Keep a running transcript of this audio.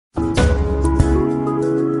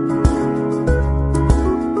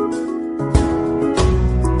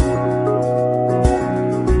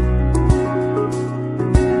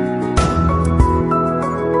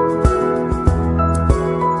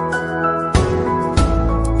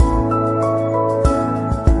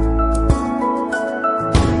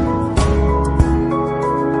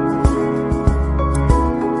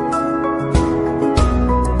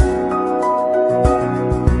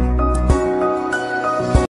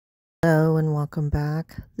Hello and welcome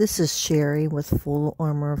back. This is Sherry with Full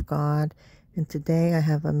Armor of God, and today I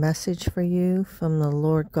have a message for you from the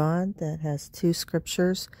Lord God that has two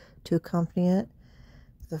scriptures to accompany it.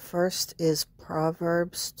 The first is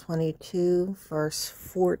Proverbs 22 verse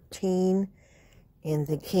 14. In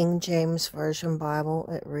the King James Version Bible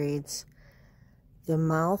it reads, "The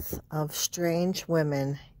mouth of strange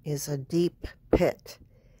women is a deep pit.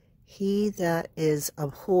 He that is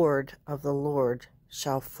abhorred of the Lord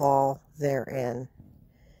shall fall therein."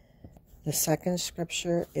 The second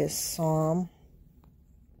scripture is Psalm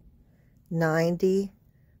 90,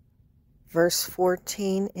 verse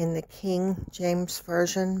 14 in the King James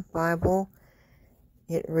Version Bible.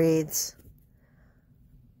 It reads,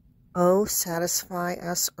 "O satisfy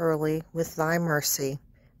us early with thy mercy,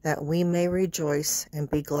 that we may rejoice and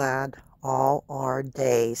be glad all our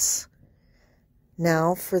days."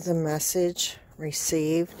 Now for the message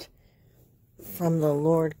received from the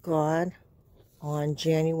Lord God on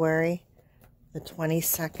January the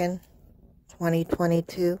 22nd,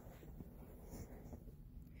 2022.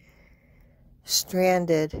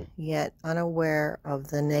 Stranded yet unaware of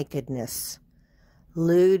the nakedness,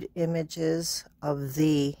 lewd images of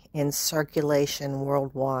thee in circulation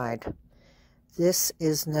worldwide. This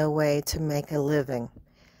is no way to make a living.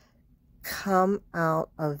 Come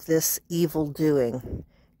out of this evil doing.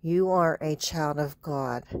 You are a child of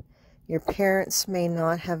God. Your parents may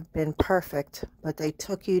not have been perfect, but they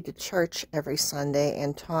took you to church every Sunday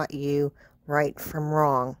and taught you right from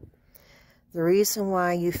wrong. The reason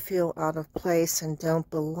why you feel out of place and don't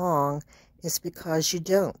belong is because you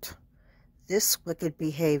don't. This wicked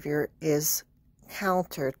behavior is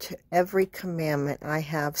counter to every commandment I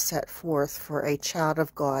have set forth for a child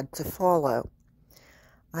of God to follow.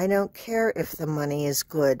 I don't care if the money is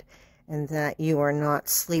good and that you are not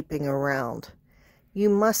sleeping around. You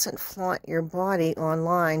mustn't flaunt your body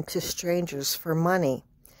online to strangers for money.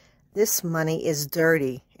 This money is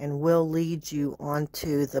dirty and will lead you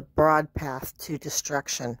onto the broad path to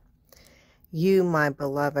destruction. You, my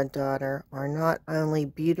beloved daughter, are not only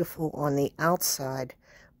beautiful on the outside,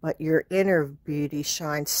 but your inner beauty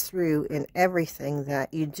shines through in everything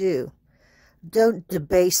that you do. Don't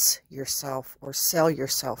debase yourself or sell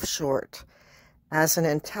yourself short. As an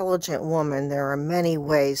intelligent woman, there are many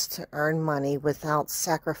ways to earn money without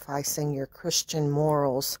sacrificing your Christian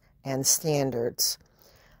morals and standards.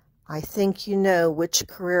 I think you know which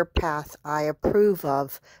career path I approve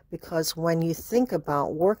of, because when you think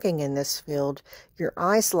about working in this field, your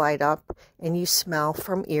eyes light up and you smile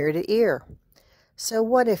from ear to ear. So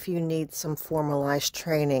what if you need some formalized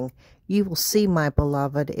training? You will see, my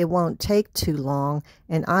beloved, it won't take too long,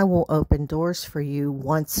 and I will open doors for you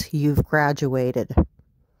once you've graduated.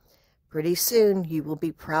 Pretty soon, you will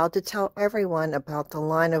be proud to tell everyone about the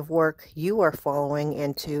line of work you are following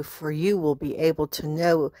into, for you will be able to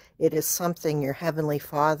know it is something your Heavenly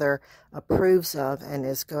Father approves of and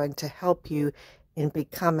is going to help you in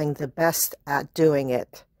becoming the best at doing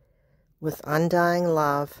it. With undying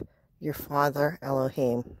love, your Father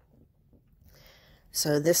Elohim.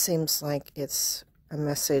 So this seems like it's a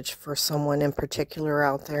message for someone in particular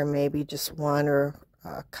out there, maybe just one or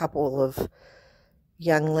a couple of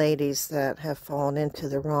young ladies that have fallen into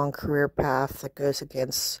the wrong career path that goes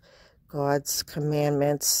against God's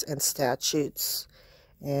commandments and statutes.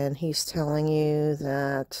 And he's telling you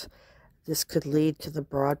that this could lead to the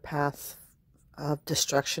broad path of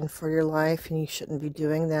destruction for your life, and you shouldn't be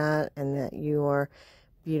doing that, and that you are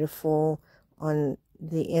beautiful on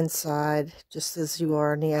the inside just as you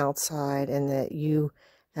are on the outside, and that you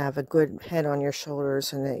have a good head on your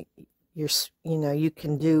shoulders, and that you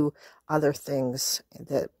can do other things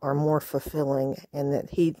that are more fulfilling, and that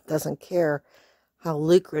he doesn't care how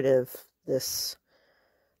lucrative this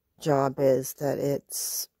job is, that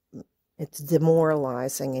it's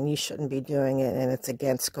demoralizing and you shouldn't be doing it, and it's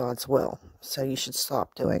against God's will, so you should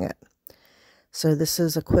stop doing it. So this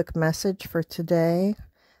is a quick message for today.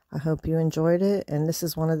 I hope you enjoyed it, and this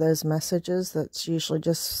is one of those messages that's usually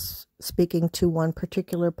just speaking to one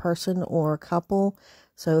particular person or a couple.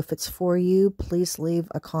 So if it's for you, please leave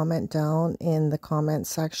a comment down in the comment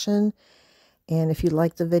section. And if you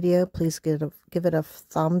like the video, please give it a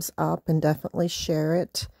thumbs up and definitely share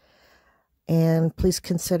it. And please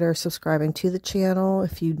consider subscribing to the channel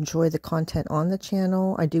if you enjoy the content on the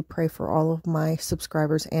channel. I do pray for all of my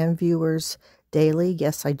subscribers and viewers daily.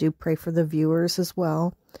 Yes, I do pray for the viewers as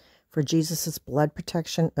well, for Jesus' blood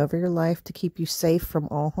protection over your life to keep you safe from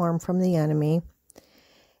all harm from the enemy.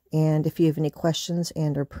 And if you have any questions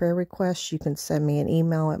and or prayer requests, you can send me an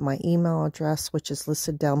email at my email address, which is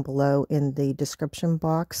listed down below in the description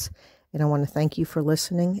box. And I want to thank you for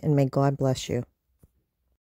listening, and may God bless you.